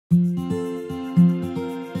The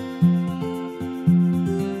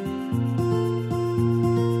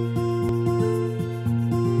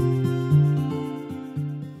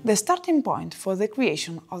starting point for the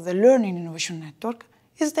creation of the Learning Innovation Network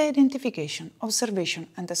is the identification, observation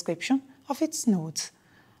and description of its nodes,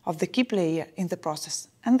 of the key player in the process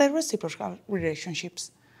and their reciprocal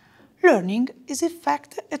relationships. Learning is in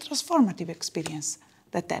fact a transformative experience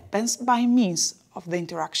that happens by means of the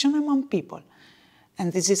interaction among people,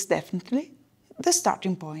 and this is definitely the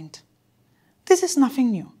starting point. This is nothing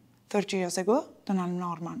new. 30 years ago, Donald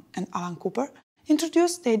Norman and Alan Cooper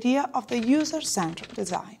introduced the idea of the user-centered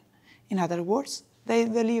design. In other words, they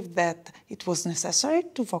believed that it was necessary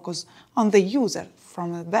to focus on the user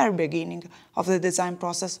from the very beginning of the design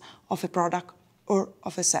process of a product or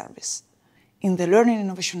of a service. In the Learning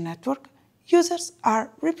Innovation Network, users are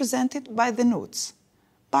represented by the nodes.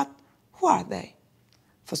 But who are they?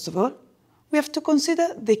 First of all, we have to consider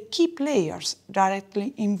the key players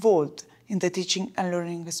directly involved in the teaching and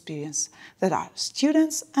learning experience, that are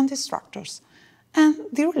students and instructors, and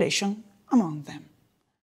the relation among them.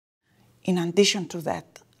 In addition to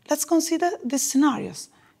that, let's consider the scenarios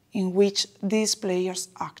in which these players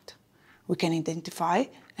act. We can identify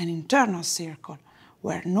an internal circle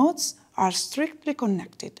where nodes are strictly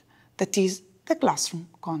connected, that is, the classroom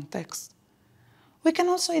context. We can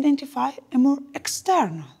also identify a more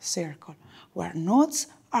external circle where nodes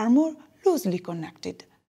are more loosely connected.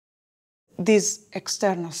 This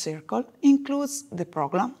external circle includes the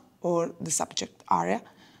program or the subject area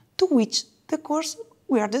to which the course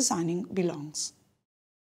we are designing belongs.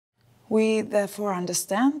 We therefore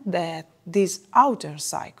understand that these outer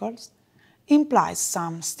cycles implies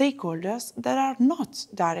some stakeholders that are not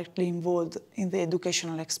directly involved in the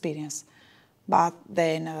educational experience, but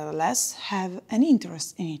they nevertheless have an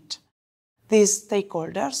interest in it. These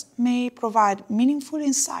stakeholders may provide meaningful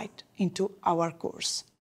insight into our course.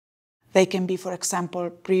 They can be, for example,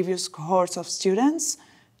 previous cohorts of students,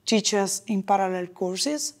 teachers in parallel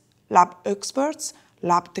courses, lab experts,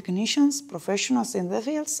 lab technicians, professionals in the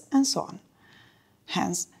fields, and so on.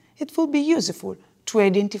 Hence, it will be useful to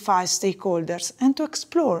identify stakeholders and to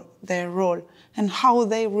explore their role and how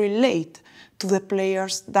they relate to the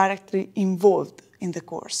players directly involved in the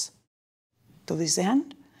course. To this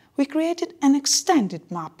end, we created an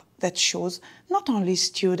extended map that shows not only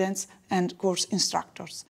students and course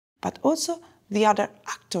instructors, but also the other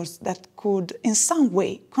actors that could in some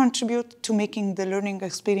way contribute to making the learning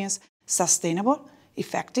experience sustainable,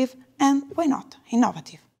 effective, and, why not,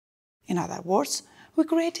 innovative. In other words, we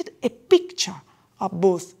created a picture of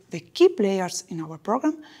both the key players in our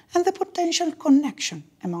program and the potential connection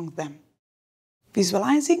among them.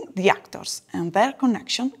 Visualizing the actors and their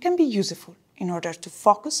connection can be useful in order to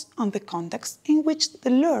focus on the context in which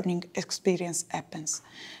the learning experience happens,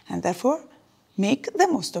 and therefore make the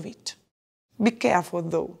most of it. Be careful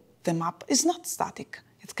though, the map is not static.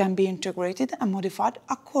 It can be integrated and modified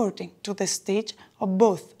according to the stage of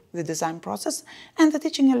both the design process and the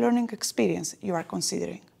teaching and learning experience you are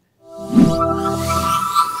considering.